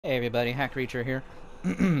Hey everybody, Hack Reacher here.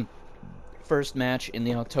 First match in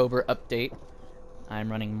the October update.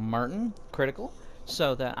 I'm running Martin Critical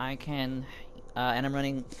so that I can, and I'm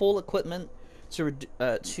running full equipment to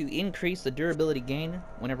increase the durability gain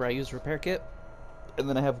whenever I use repair kit. And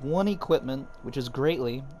then I have one equipment, which is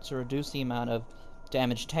greatly to reduce the amount of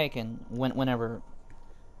damage taken whenever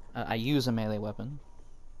I use a melee weapon.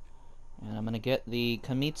 And I'm gonna get the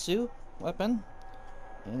Kamitsu weapon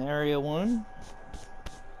in Area 1.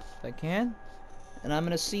 If I can, and I'm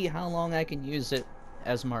gonna see how long I can use it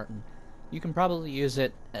as Martin. You can probably use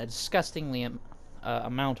it a disgustingly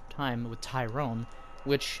amount of time with Tyrone,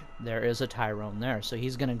 which there is a Tyrone there, so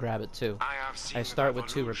he's gonna grab it too. I start with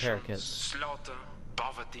 2 repair kits. Slaughter,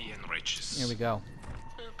 poverty, and riches. Here we go.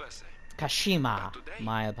 Kashima.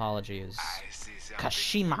 My apologies.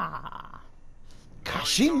 Kashima.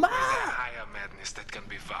 Kashima. Higher madness that can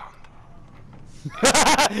be found.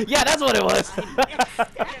 Yeah, that's what it was.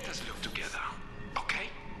 Let us look together, okay?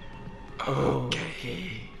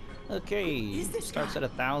 Okay. Okay. Starts at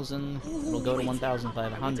 1,000. It'll go to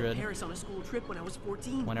 1,500. Paris on a school trip when I was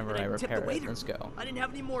 14. Whenever I repair it. Let's go. I didn't have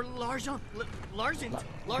any more L'argent. L'argent?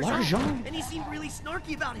 And he seemed really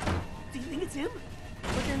snarky about it. Do you think it's him?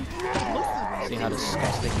 But then, See how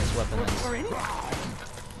disgusting this weapon is. or any.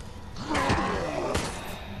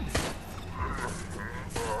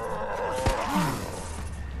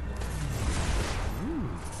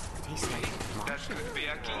 Tastes like That could be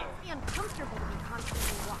a key. Be uncomfortable to be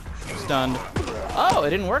constantly watched. Stunned. Oh, it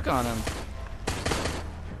didn't work on him.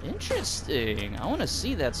 Interesting. I want to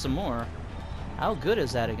see that some more. How good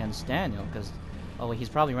is that against Daniel? Because, oh, he's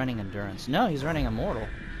probably running endurance. No, he's running immortal. He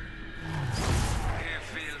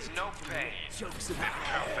feels no pain. jokes The about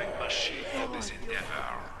perfect machine for this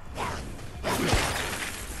endeavor.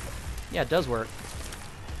 Yeah, it does work.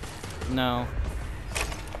 No.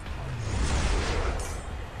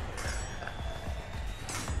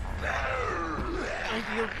 I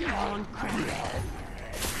feel beyond crap.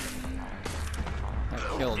 That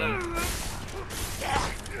killed him.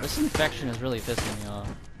 This infection is really pissing me off.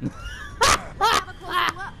 Have a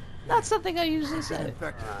closer look. Not something I usually say.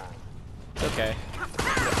 Okay.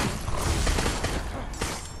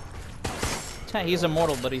 Yeah, he's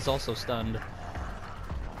immortal, but he's also stunned.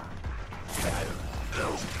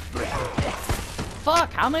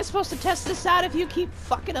 Fuck! How am I supposed to test this out if you keep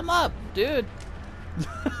fucking him up, dude?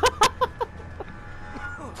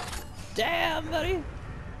 Damn, buddy!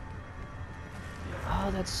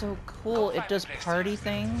 Oh, that's so cool. It does party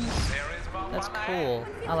things. There is one That's more cool.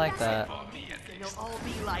 I like that. for me at They'll least. all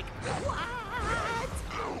be like, what?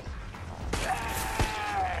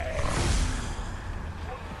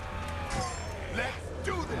 Let's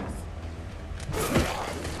do this.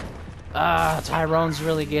 Ah, Tyrone's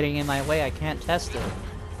really getting in my way. I can't test it.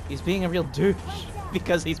 He's being a real douche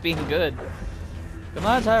because he's being good. Come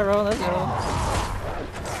on, Tyrone, let's go.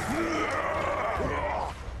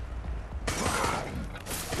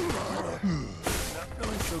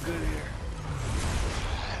 Feeling so good here.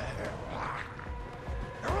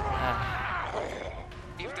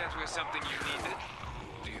 If that were something you needed,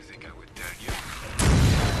 do you think I would tell you?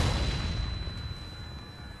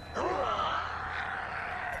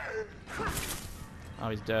 Oh,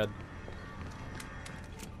 he's dead.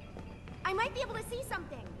 I might be able to see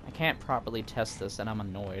something. I can't properly test this, and I'm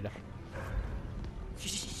annoyed.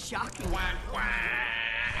 Shocking. I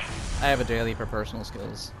have a daily for personal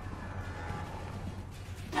skills.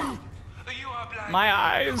 You are blind. My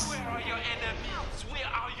eyes! Where are your enemies? Where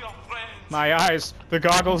are your friends? My eyes! The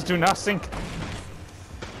goggles do not sync!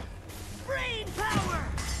 Brain power!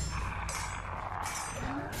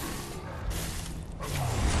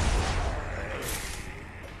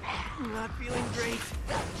 I'm not feeling great.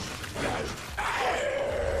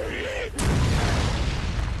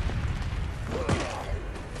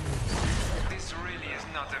 This really is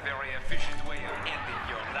not a very efficient way of ending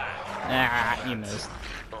your life. Ah, you missed.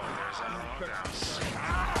 Orders are orders.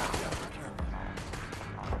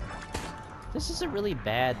 This is a really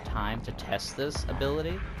bad time to test this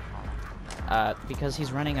ability. Because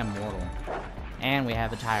he's running immortal. And we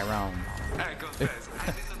have a Tyrone. I confess, I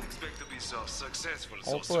didn't expect to be so successful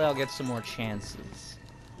so Hopefully soon. I'll get some more chances.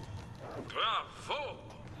 Bravo!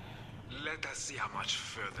 Let us see how much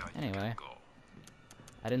further you Anyway. can go.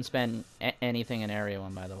 I didn't spend anything in Area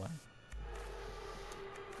 1, by the way.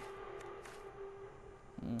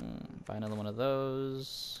 Buy another one of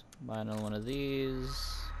those. Buy another one of these.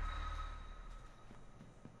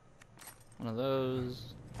 One of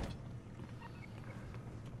those.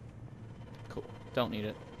 Cool. Don't need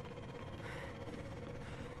it.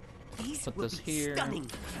 These Put will this be here. stunning.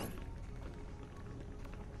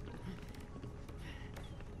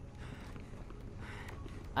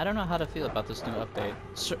 I don't know how to feel about this new update,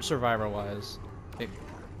 survivor-wise.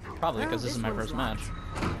 Probably because this is my first match.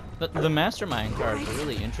 But the mastermind cards are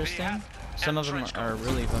really interesting. Some of them are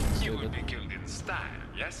really fucking stupid.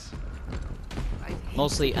 Yes?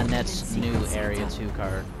 Mostly Annette's new Area 2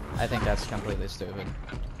 card. I think that's completely stupid.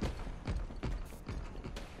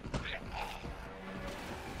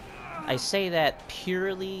 I say that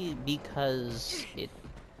purely because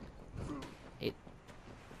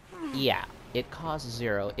yeah, it costs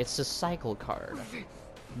 0. It's a cycle card.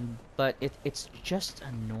 But it's just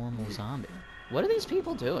a normal zombie. What are these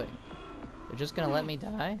people doing? They're just gonna let me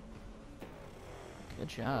die? Good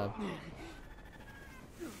job.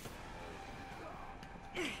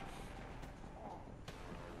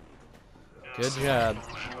 Good job.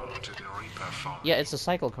 Yeah, it's a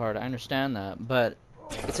cycle card, I understand that, but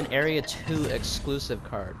it's an Area 2 exclusive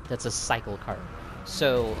card that's a cycle card.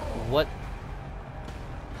 So, what...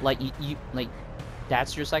 Like, you like,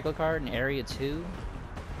 that's your cycle card in Area 2?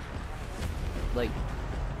 Like,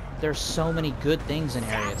 there's so many good things in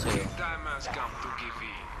Area 2.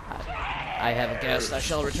 I have a guest, I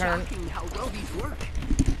shall return. Shocking how well these work.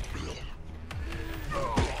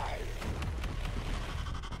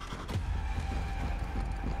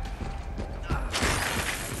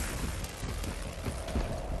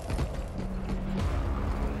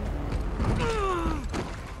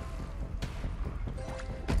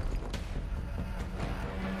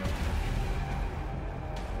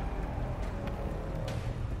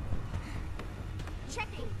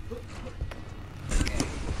 Checking.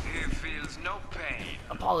 He feels no pain.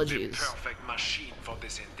 Apologies. The perfect machine for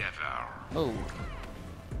this endeavor. Oh.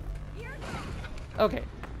 Okay.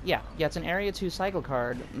 Yeah, it's an Area 2 cycle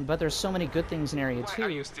card, but there's so many good things in Area 2,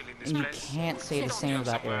 and you can't say the same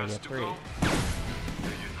about Area 3. Do you not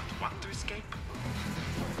want to escape?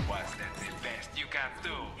 What's that the best you can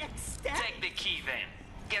do? Take the key then.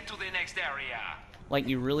 Get to the next area. Like,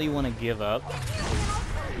 you really want to give up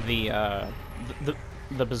the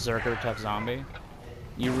Berserker Tough Zombie?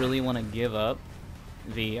 You really want to give up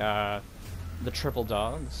the triple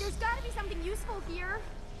dogs? There's gotta be something useful here.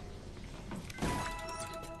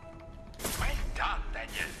 Well done,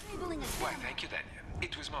 Daniel. Labeling a Why, thank you, Daniel.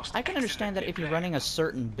 It was most I can understand that if you're running a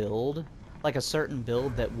certain build, like a certain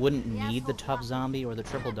build that wouldn't need the Tough Zombie or the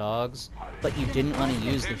triple dogs, but you didn't want to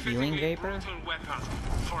use the healing vapor, weapon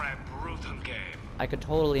for a brutal game. I could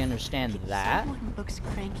totally understand that. Someone looks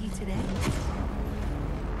cranky today.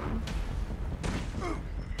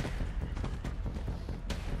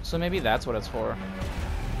 So maybe that's what it's for.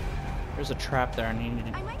 There's a trap there.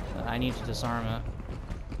 I need to disarm it.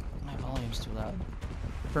 My volume's too loud.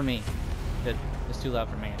 For me. It's too loud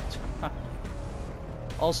for me.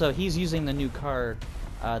 Also, he's using the new card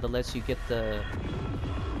that lets you get the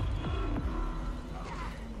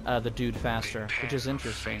dude faster, which is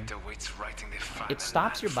interesting. It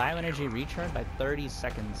stops your bioenergy recharge by 30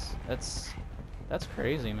 seconds. That's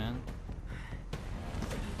crazy, man.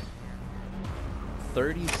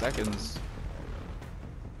 30 seconds.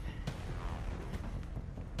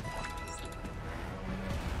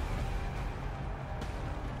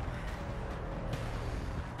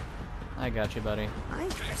 I got you, buddy. I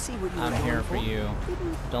see what you're I'm going here for you.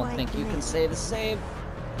 Didn't Don't quite think you can make say the same.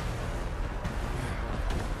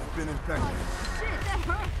 Been infected. Shit, that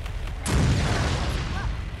hurt.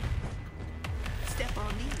 Step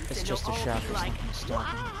on these It's and just a they'll all shot be for like, something stupid,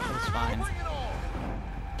 but it's fine.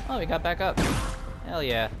 Oh, we got back up. Hell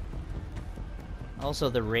yeah. Also,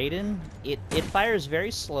 the Raiden, it fires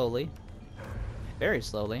very slowly. Very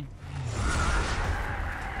slowly.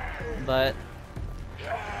 But...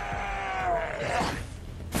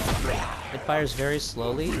 it fires very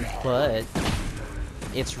slowly, but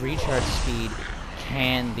its recharge speed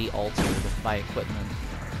can be altered by equipment.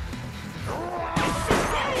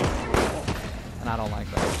 And I don't like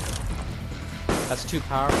that. That's too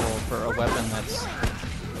powerful for a weapon that's...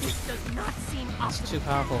 this does not seem It's too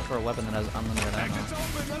powerful for a weapon that has unlimited ammo.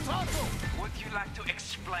 Would you like to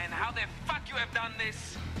explain how the fuck you have done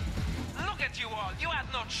this? Look at you all, you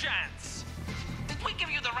had no chance. Did we give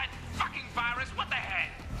you the right fucking virus? What the hell?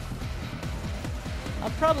 I'll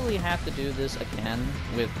probably have to do this again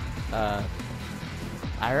with, I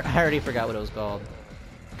already forgot what it was called.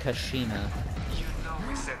 Kashima. You know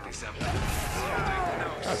we set this up. No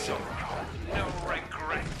sorrow, no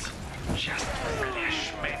regret. Just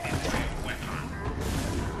flesh made into a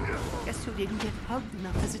weapon. Guess who didn't get hugged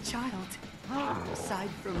enough as a child? Aside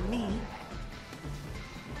from me.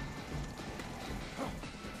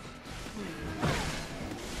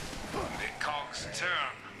 The cogs turn.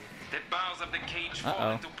 The bars of the cage fall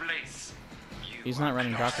Uh-oh. into place. You He's not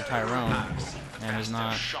running Dr. Tyrone, and he's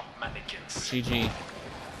not. shop mannequins. GG.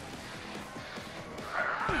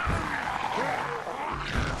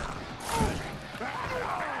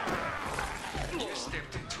 You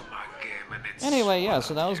stepped into my game and it's Anyway, yeah,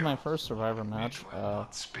 so that was my first Survivor match for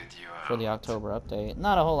the October update.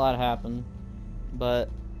 Not a whole lot happened, but...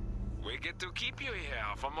 We get to keep you here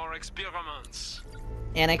for more experiments.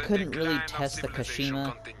 And I The couldn't really decline of test the civilization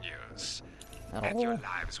Kashima continues, at and your all.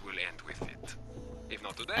 lives will end with it. If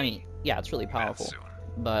not today, I mean, yeah, it's really then powerful, soon.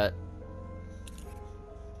 but...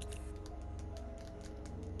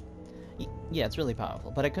 Yeah, it's really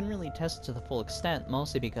powerful, but I couldn't really test it to the full extent,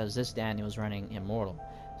 mostly because this Daniel was running Immortal.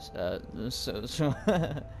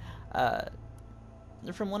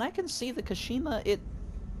 From what I can see, the Kashima,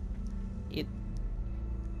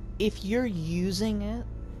 if you're using it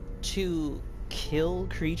to kill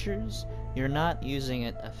creatures, you're not using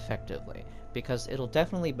it effectively, because it'll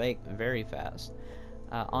definitely break very fast.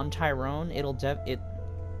 On Tyrone,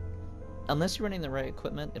 unless you're running the right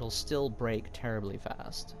equipment, it'll still break terribly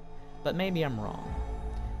fast. But maybe I'm wrong,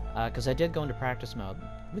 because I did go into practice mode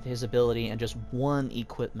with his ability and just one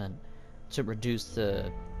equipment to reduce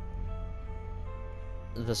the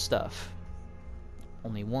stuff.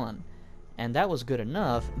 Only one. And that was good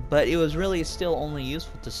enough, but it was really still only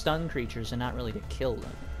useful to stun creatures and not really to kill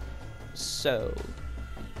them. So,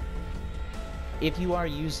 if you are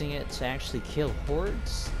using it to actually kill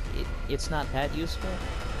hordes, it's not that useful.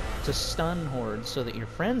 To stun hordes so that your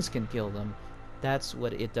friends can kill them, that's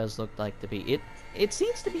what it does look like to be. It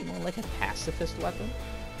seems to be more like a pacifist weapon,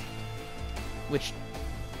 which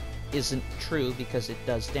isn't true because it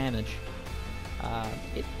does damage.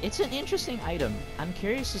 It's an interesting item. I'm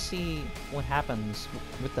curious to see what happens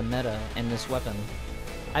with the meta and this weapon.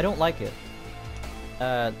 I don't like it.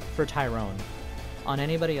 For Tyrone. On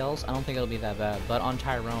anybody else, I don't think it'll be that bad, but on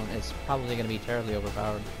Tyrone, it's probably going to be terribly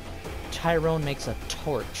overpowered. Tyrone makes a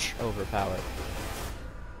torch overpowered.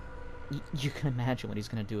 You can imagine what he's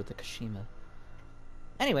going to do with the Kashima.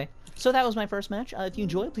 Anyway, so that was my first match. If you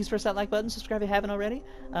enjoyed, please press that like button, subscribe if you haven't already.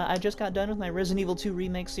 I just got done with my Resident Evil 2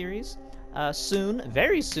 Remake series. Soon,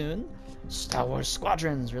 very soon, Star Wars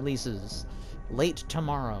Squadrons releases. Late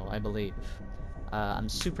tomorrow, I believe. I'm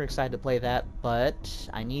super excited to play that, but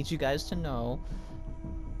I need you guys to know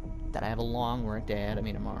that I have a long work day ahead of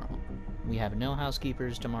me tomorrow. We have no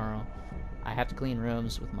housekeepers tomorrow. I have to clean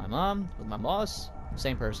rooms with my mom, with my boss,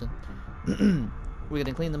 same person. We're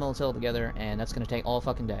gonna clean the motel together, and that's gonna take all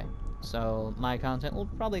fucking day. So my content will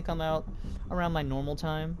probably come out around my normal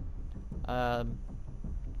time.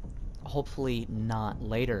 Hopefully not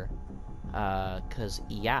later. Cause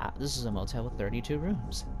yeah, this is a motel with 32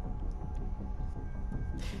 rooms.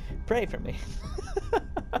 Pray for me.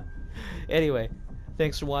 Anyway,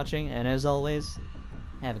 thanks for watching, and as always,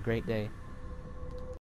 have a great day.